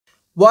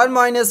1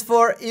 minus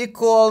 4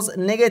 equals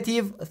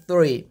negative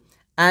 3.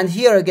 And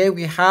here again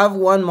we have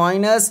 1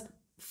 minus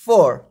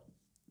 4.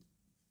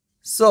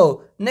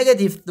 So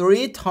negative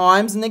 3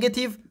 times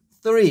negative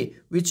 3,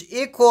 which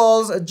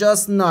equals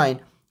just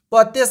 9.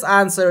 But this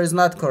answer is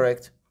not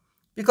correct,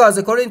 because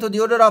according to the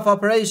order of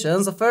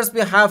operations, first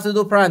we have to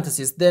do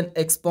parentheses, then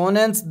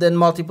exponents, then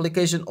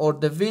multiplication or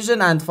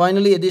division, and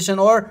finally addition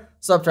or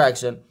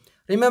subtraction.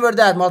 Remember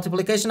that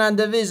multiplication and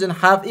division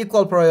have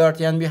equal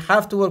priority and we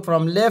have to work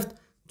from left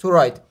to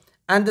right.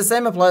 And the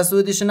same applies to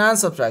addition and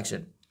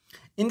subtraction.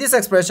 In this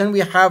expression, we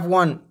have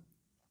one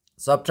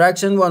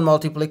subtraction, one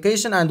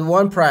multiplication, and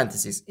one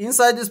parenthesis.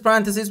 Inside this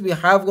parenthesis, we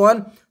have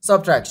one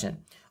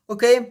subtraction.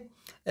 Okay,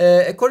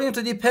 according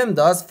to the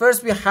PEMDAS,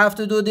 first we have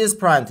to do this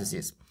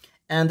parenthesis.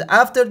 And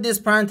after this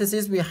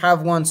parenthesis, we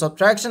have one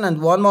subtraction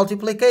and one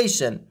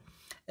multiplication.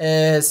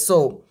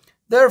 So,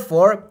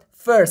 therefore,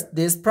 first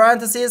this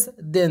parenthesis,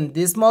 then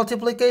this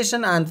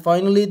multiplication, and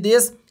finally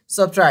this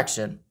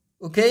subtraction.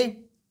 Okay?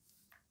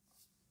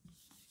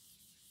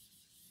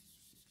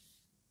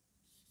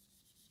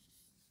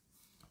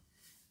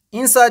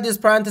 Inside this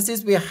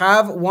parenthesis, we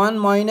have 1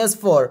 minus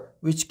 4,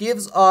 which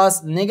gives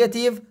us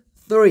negative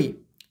 3.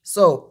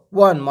 So,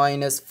 1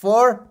 minus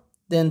 4,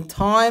 then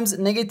times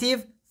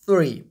negative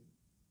 3.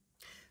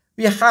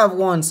 We have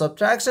one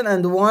subtraction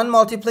and one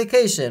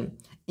multiplication.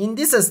 In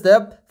this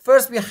step,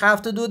 first we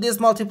have to do this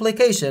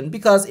multiplication,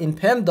 because in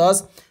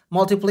PEMDAS,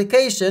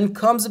 multiplication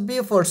comes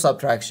before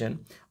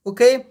subtraction.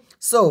 Okay,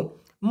 so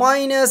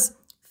minus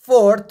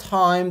 4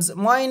 times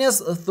minus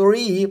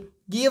 3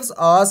 gives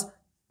us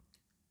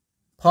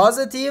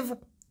positive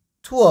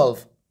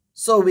 12.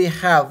 So we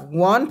have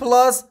 1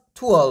 plus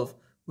 12,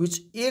 which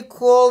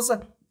equals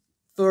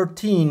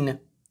 13.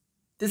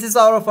 This is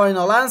our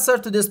final answer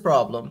to this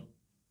problem.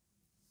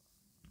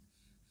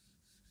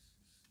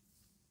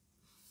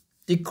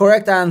 The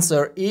correct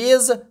answer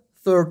is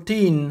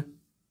 13.